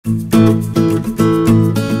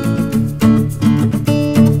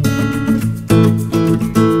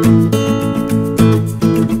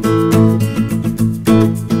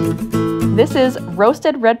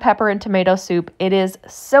roasted red pepper and tomato soup. It is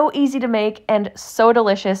so easy to make and so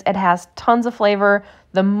delicious. It has tons of flavor,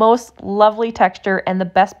 the most lovely texture, and the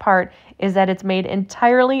best part is that it's made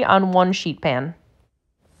entirely on one sheet pan.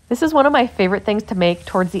 This is one of my favorite things to make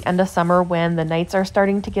towards the end of summer when the nights are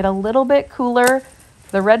starting to get a little bit cooler.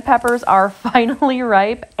 The red peppers are finally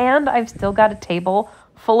ripe, and I've still got a table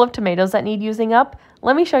full of tomatoes that need using up.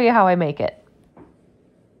 Let me show you how I make it.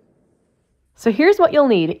 So here's what you'll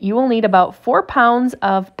need. You will need about 4 pounds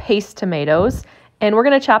of paste tomatoes, and we're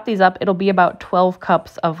going to chop these up. It'll be about 12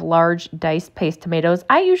 cups of large diced paste tomatoes.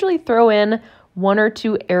 I usually throw in 1 or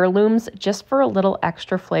 2 heirlooms just for a little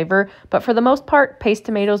extra flavor, but for the most part, paste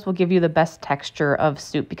tomatoes will give you the best texture of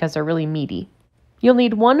soup because they're really meaty. You'll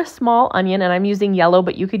need 1 small onion, and I'm using yellow,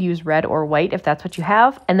 but you could use red or white if that's what you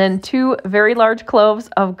have, and then 2 very large cloves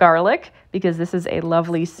of garlic because this is a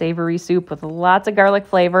lovely savory soup with lots of garlic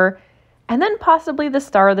flavor. And then possibly the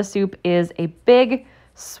star of the soup is a big,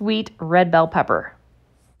 sweet red bell pepper.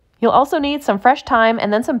 You'll also need some fresh thyme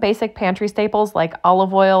and then some basic pantry staples like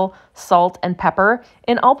olive oil, salt, and pepper.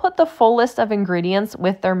 And I'll put the full list of ingredients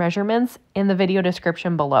with their measurements in the video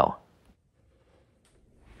description below.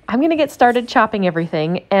 I'm going to get started chopping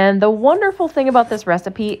everything. And the wonderful thing about this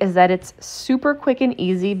recipe is that it's super quick and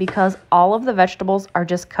easy because all of the vegetables are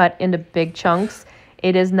just cut into big chunks.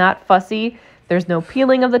 It is not fussy. There's no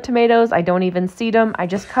peeling of the tomatoes. I don't even seed them. I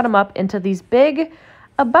just cut them up into these big,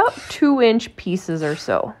 about 2-inch pieces or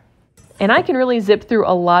so. And I can really zip through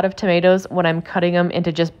a lot of tomatoes when I'm cutting them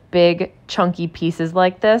into just big, chunky pieces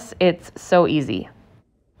like this. It's so easy.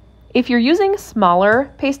 If you're using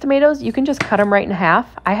smaller paste tomatoes, you can just cut them right in half.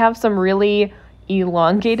 I have some really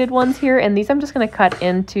elongated ones here, and these I'm just going to cut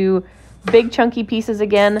into big, chunky pieces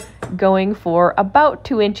again, going for about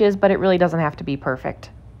 2 inches, but it really doesn't have to be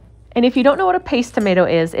perfect. And if you don't know what a paste tomato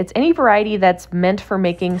is, it's any variety that's meant for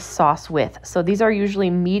making sauce with. So these are usually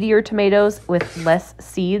meatier tomatoes with less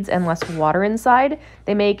seeds and less water inside.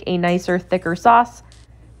 They make a nicer, thicker sauce,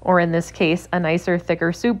 or in this case, a nicer,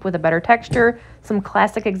 thicker soup with a better texture. Some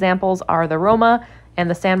classic examples are the Roma and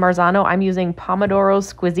the San Marzano. I'm using Pomodoro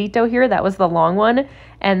Squisito here. That was the long one.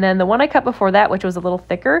 And then the one I cut before that, which was a little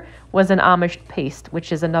thicker, was an Amish paste,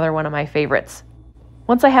 which is another one of my favorites.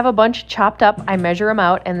 Once I have a bunch chopped up, I measure them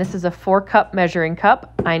out, and this is a 4-cup measuring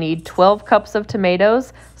cup. I need 12 cups of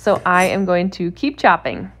tomatoes, so I am going to keep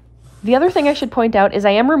chopping. The other thing I should point out is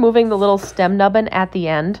I am removing the little stem nubbin at the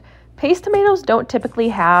end. Paste tomatoes don't typically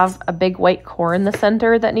have a big white core in the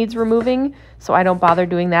center that needs removing, so I don't bother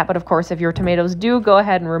doing that, but of course if your tomatoes do, go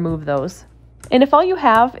ahead and remove those. And if all you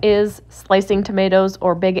have is slicing tomatoes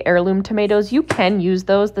or big heirloom tomatoes, you can use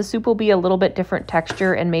those. The soup will be a little bit different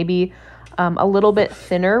texture and maybe a little bit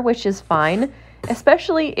thinner, which is fine,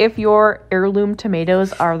 especially if your heirloom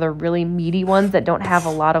tomatoes are the really meaty ones that don't have a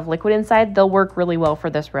lot of liquid inside. They'll work really well for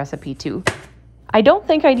this recipe too. I don't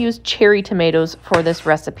think I'd use cherry tomatoes for this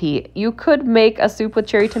recipe. You could make a soup with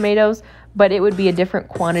cherry tomatoes, but it would be a different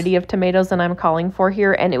quantity of tomatoes than I'm calling for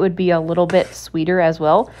here, and it would be a little bit sweeter as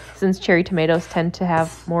well, since cherry tomatoes tend to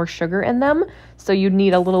have more sugar in them, so you'd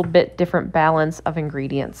need a little bit different balance of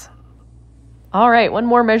ingredients. All right, 1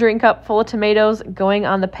 more measuring cup full of tomatoes going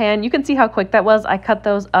on the pan. You can see how quick that was. I cut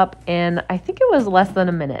those up in, I think it was less than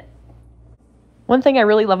a minute. One thing I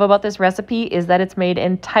really love about this recipe is that it's made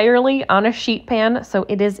entirely on a sheet pan, so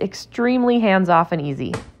it is extremely hands-off and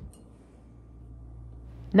easy.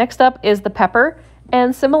 Next up is the pepper,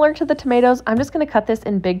 and similar to the tomatoes, I'm just going to cut this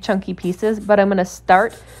in big chunky pieces, but I'm going to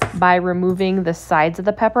start by removing the sides of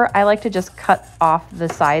the pepper. I like to just cut off the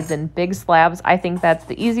sides in big slabs. I think that's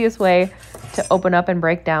the easiest way to open up and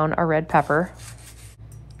break down a red pepper.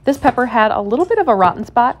 This pepper had a little bit of a rotten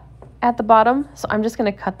spot at the bottom, so I'm just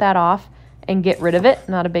going to cut that off and get rid of it.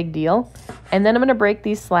 Not a big deal. And then I'm going to break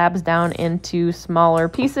these slabs down into smaller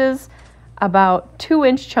pieces, about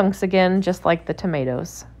 2-inch chunks again, just like the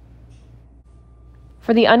tomatoes.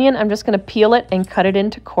 For the onion, I'm just going to peel it and cut it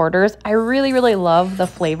into quarters. I really, really love the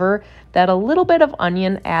flavor that a little bit of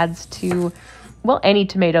onion adds to, well, any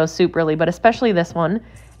tomato soup really, but especially this one.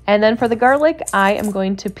 And then for the garlic, I am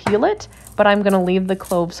going to peel it, but I'm going to leave the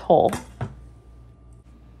cloves whole.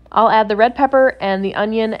 I'll add the red pepper and the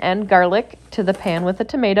onion and garlic to the pan with the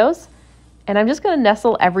tomatoes, and I'm just going to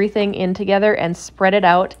nestle everything in together and spread it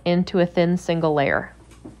out into a thin single layer.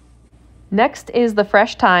 Next is the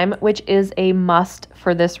fresh thyme, which is a must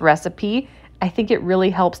for this recipe. I think it really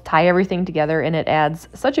helps tie everything together and it adds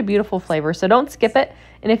such a beautiful flavor, so don't skip it.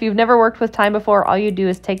 And if you've never worked with thyme before, all you do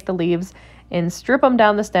is take the leaves and strip them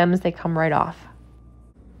down the stems. They come right off.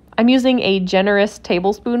 I'm using a generous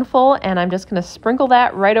tablespoonful, and I'm just going to sprinkle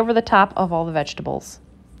that right over the top of all the vegetables.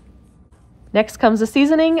 Next comes the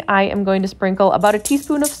seasoning. I am going to sprinkle about a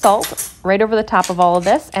teaspoon of salt right over the top of all of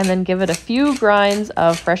this and then give it a few grinds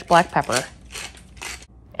of fresh black pepper.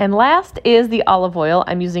 And last is the olive oil.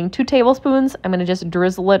 I'm using 2 tablespoons. I'm going to just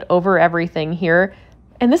drizzle it over everything here.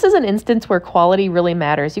 And this is an instance where quality really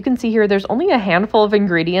matters. You can see here there's only a handful of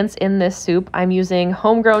ingredients in this soup. I'm using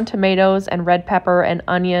homegrown tomatoes and red pepper and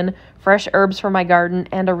onion, fresh herbs from my garden,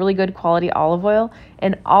 and a really good quality olive oil.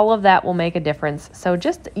 And all of that will make a difference. So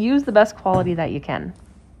just use the best quality that you can.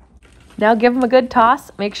 Now give them a good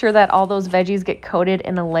toss. Make sure that all those veggies get coated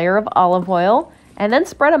in a layer of olive oil, and then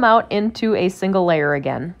spread them out into a single layer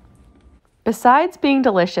again. Besides being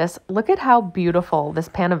delicious, look at how beautiful this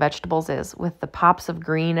pan of vegetables is with the pops of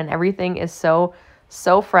green, and everything is so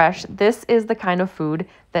fresh. This is the kind of food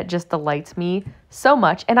that just delights me so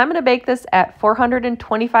much. And I'm going to bake this at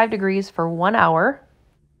 425 degrees for 1 hour,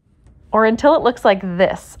 or until it looks like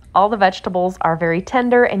this. All the vegetables are very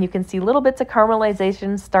tender, and you can see little bits of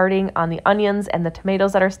caramelization starting on the onions and the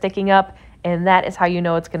tomatoes that are sticking up, and that is how you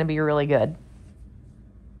know it's going to be really good.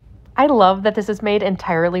 I love that this is made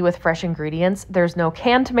entirely with fresh ingredients. There's no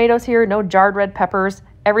canned tomatoes here, no jarred red peppers.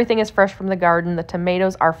 Everything is fresh from the garden. The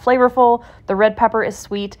tomatoes are flavorful, the red pepper is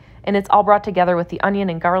sweet, and it's all brought together with the onion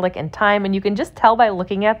and garlic and thyme, and you can just tell by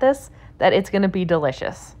looking at this that it's going to be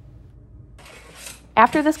delicious.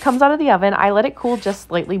 After this comes out of the oven, I let it cool just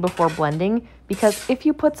slightly before blending, because if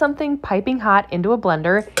you put something piping hot into a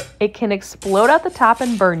blender, it can explode out the top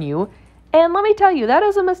and burn you. And let me tell you, that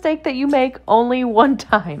is a mistake that you make only one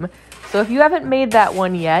time. So if you haven't made that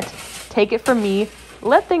one yet, take it from me,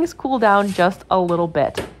 let things cool down just a little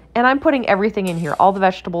bit. And I'm putting everything in here, all the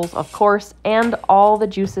vegetables, of course, and all the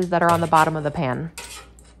juices that are on the bottom of the pan.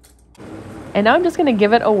 And now I'm just gonna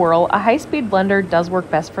give it a whirl. A high-speed blender does work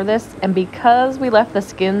best for this, and because we left the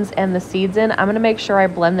skins and the seeds in, I'm gonna make sure I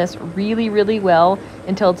blend this really well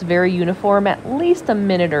until it's very uniform, at least a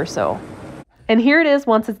minute or so. And here it is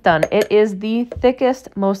once it's done. It is the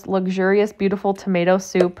thickest, most luxurious, beautiful tomato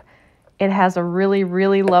soup. It has a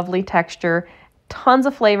really lovely texture, tons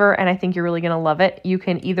of flavor, and I think you're really gonna love it. You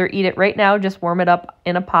can either eat it right now, just warm it up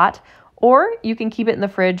in a pot, or you can keep it in the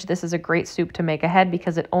fridge. This is a great soup to make ahead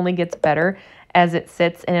because it only gets better as it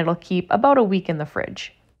sits, and it'll keep about a week in the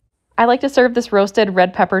fridge. I like to serve this roasted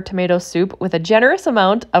red pepper tomato soup with a generous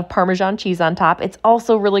amount of Parmesan cheese on top. It's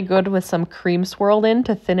also really good with some cream swirled in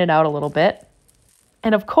to thin it out a little bit.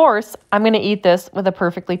 And of course, I'm going to eat this with a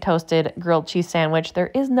perfectly toasted grilled cheese sandwich. There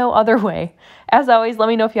is no other way. As always, let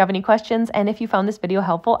me know if you have any questions, and if you found this video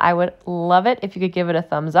helpful, I would love it if you could give it a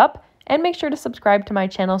thumbs up, and make sure to subscribe to my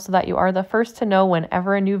channel so that you are the first to know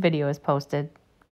whenever a new video is posted.